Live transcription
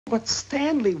But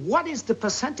Stanley, what is the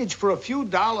percentage for a few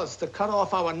dollars to cut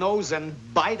off our nose and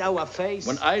bite our face?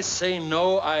 When I say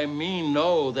no, I mean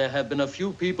no. There have been a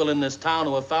few people in this town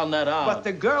who have found that out. But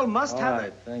the girl must have... All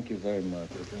right, thank you very much.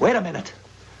 Wait a minute.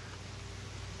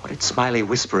 What did Smiley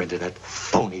whisper into that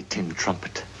phony tin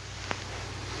trumpet?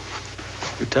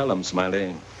 You tell him,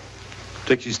 Smiley.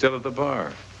 Dixie's still at the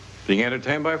bar, being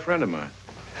entertained by a friend of mine.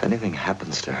 If anything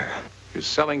happens to her... You're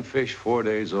selling fish 4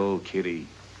 days old, Kitty.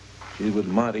 She's with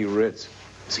Monty Ritz.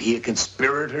 Is he a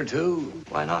conspirator, too?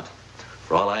 Why not?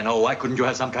 For all I know, why couldn't you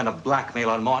have some kind of blackmail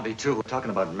on Monty, too? We're talking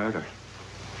about murder.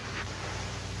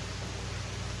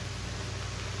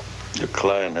 Your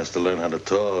client has to learn how to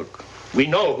talk. We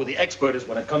know who the expert is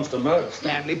when it comes to murder.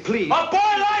 Stanley, please. A boy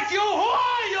like you, who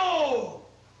are you?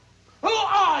 Who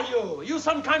are you? You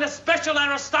some kind of special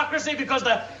aristocracy because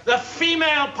the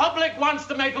female public wants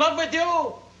to make love with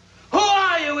you? Who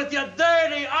are you with your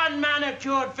dirty,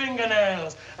 unmanicured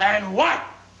fingernails? And what?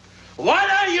 What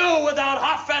are you without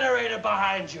Hot Federated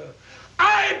behind you?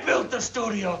 I built the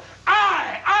studio.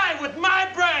 I, with my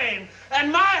brain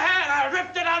and my hand, I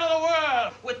ripped it out of the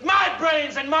world with my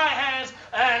brains and my hands.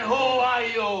 And who are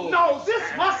you? No, this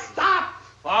must stop.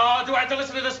 Oh, do I have to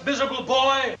listen to this miserable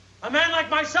boy? A man like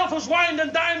myself who's wined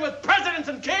and dined with presidents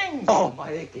and kings. Oh,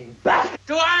 my aching back.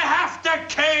 Do I have to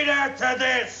cater to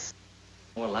this?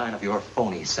 More line of your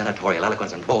phony senatorial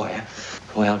eloquence, and boy,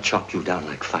 I'll chop you down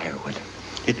like firewood.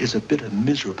 It is a bitter,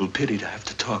 miserable pity to have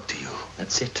to talk to you.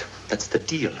 That's it. That's the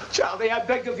deal. Charlie, I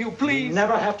beg of you, please. We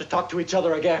never have to talk to each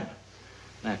other again.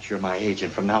 Matt, you're my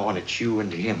agent. From now on, it's you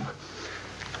and him.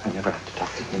 I never have to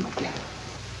talk to him again.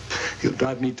 You'll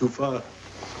drive me too far.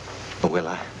 Oh, will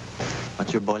I?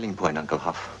 What's your boiling point, Uncle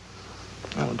Huff?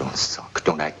 Oh, don't sulk.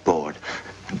 Don't act bored.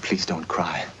 And please don't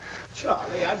cry.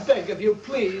 Charlie, I beg of you,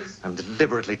 please. I'm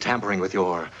deliberately tampering with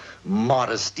your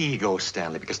modest ego,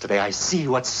 Stanley, because today I see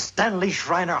what Stanley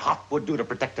Shriner Huff would do to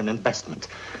protect an investment.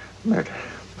 Murder.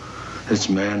 This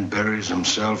man buries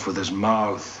himself with his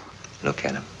mouth. Look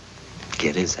at him.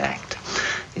 Get his act.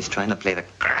 He's trying to play the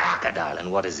crocodile,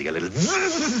 and what is he, a little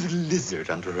lizard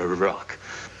under a rock?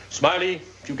 Smiley,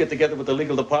 if you get together with the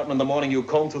legal department in the morning, you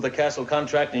comb through the castle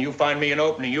contract, and you find me an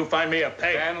opening. You find me a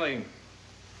pay. Stanley.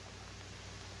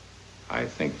 I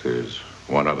think there's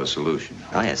one other solution.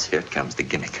 Oh, yes, here it comes, the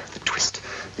gimmick, the twist,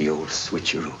 the old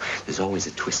switcheroo. There's always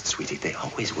a twist, sweetie. They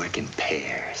always work in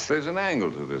pairs. There's an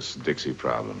angle to this Dixie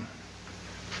problem.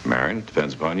 Marion, it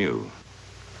depends upon you.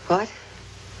 What?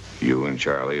 You and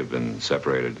Charlie have been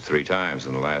separated 3 times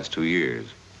in the last 2 years.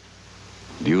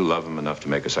 Do you love him enough to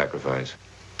make a sacrifice?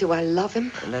 Do I love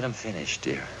him? Let him finish,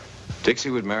 dear. Dixie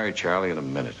would marry Charlie in a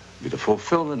minute. It'd be the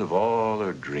fulfillment of all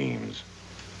her dreams.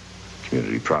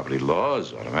 Community property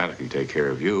laws automatically take care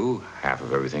of you. Half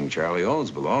of everything Charlie owns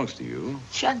belongs to you.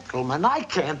 Gentlemen, I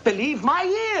can't believe my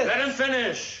ears. Let him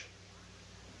finish.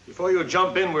 Before you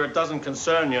jump in where it doesn't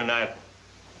concern you, Nat.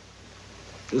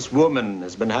 This woman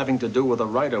has been having to do with a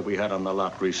writer we had on the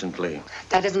lot recently.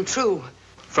 That isn't true.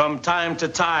 From time to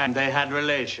time, they had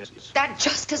relations. That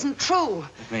just isn't true.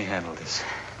 Let me handle this.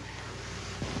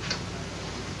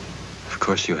 Of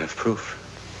course you have proof.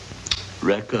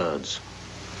 Records.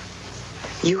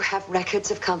 You have records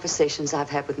of conversations I've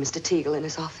had with Mr. Teagle in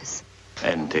his office.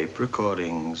 And tape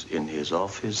recordings in his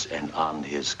office and on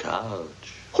his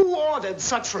couch. Who ordered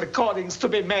such recordings to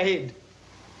be made?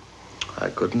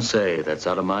 I couldn't say. That's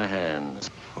out of my hands.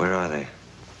 Where are they?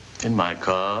 In my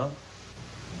car.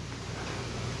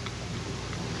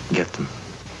 Get them.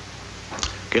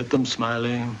 Get them,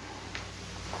 Smiley.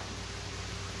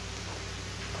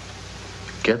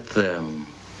 Get them.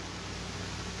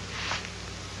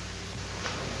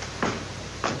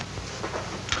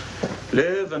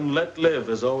 Live and let live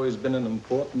has always been an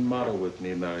important motto with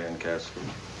me, Marion Castle.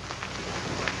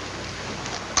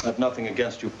 I've nothing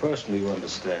against you personally, you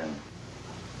understand.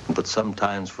 But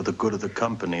sometimes for the good of the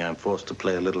company, I'm forced to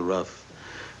play a little rough.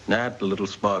 Nat, a little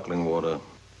sparkling water.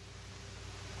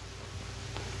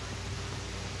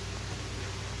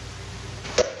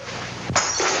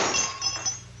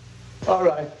 All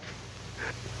right.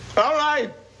 All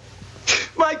right.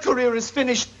 My career is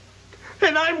finished,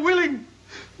 and I'm willing.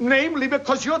 Namely,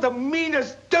 because you're the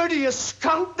meanest, dirtiest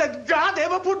skunk that God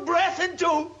ever put breath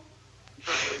into.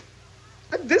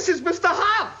 And this is Mr.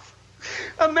 Huff,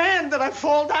 a man that I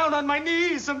fall down on my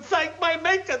knees and thank my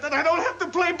maker that I don't have to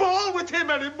play ball with him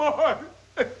anymore.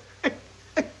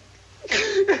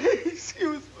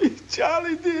 Excuse me,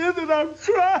 Charlie dear, that I'm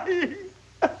crying.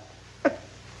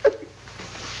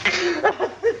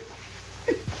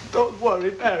 Don't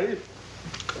worry, Mary.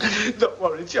 Don't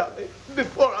worry, Charlie.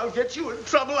 Before I'll get you in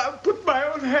trouble, I'll put my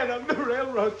own head on the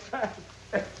railroad track.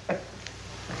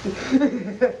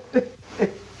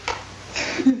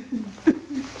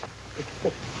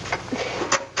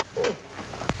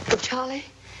 Charlie,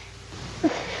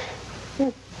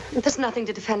 there's nothing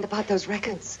to defend about those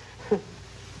records.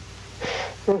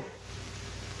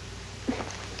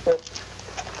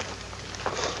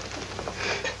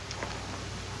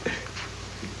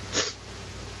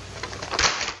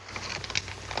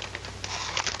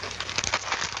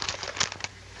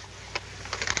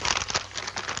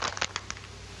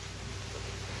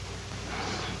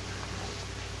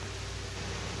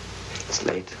 It's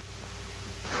late.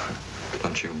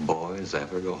 Don't you boys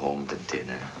ever go home to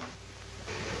dinner?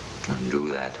 Do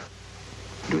that.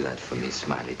 Do that for me,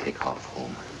 Smiley. Take off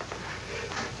home.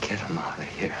 Get him out of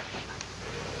here.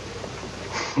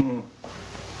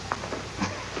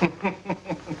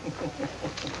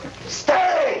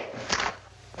 Stay!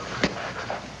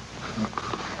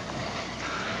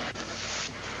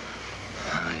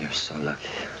 Oh, you're so lucky.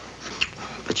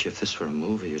 Bet you if this were a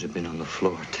movie, you'd have been on the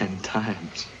floor 10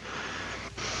 times.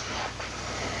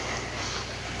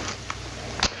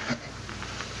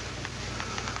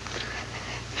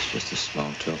 Just a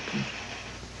small token.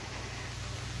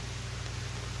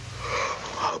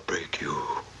 I'll break you.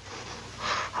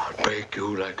 I'll break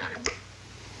you like I...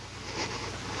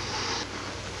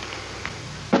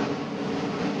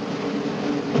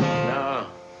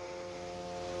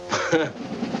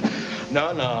 No.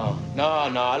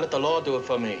 No. I'll let the law do it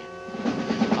for me.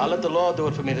 I'll let the law do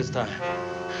it for me this time.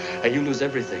 And you lose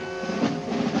everything.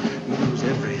 You lose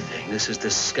everything. This is the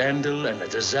scandal and a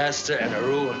disaster and a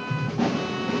ruin.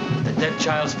 The dead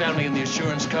child's family and the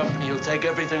insurance company will take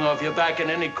everything off your back in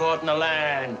any court in the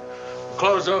land.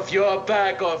 Clothes off your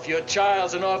back, off your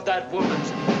child's, and off that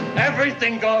woman's.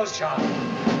 Everything goes, Charlie.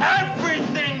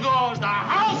 Everything goes. The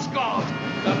house goes.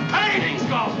 The paintings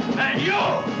go. And you,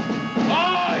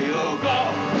 oh, you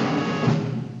go.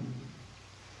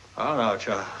 Oh, no,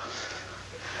 Charlie.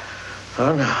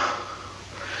 Oh, no.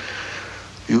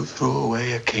 You threw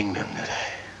away a kingdom today.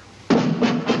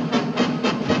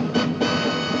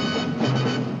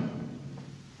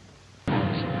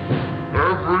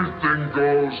 Everything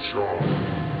goes, Charlie.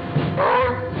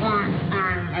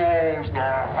 Everything goes. The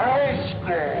house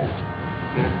goes.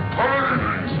 The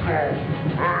paintings go.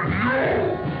 And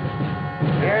you,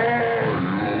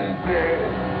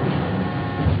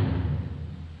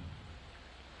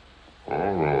 oh, you go.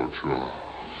 Oh, no, Charlie.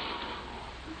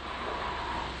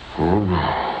 Oh, no.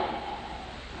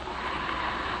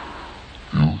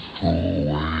 You threw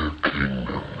away a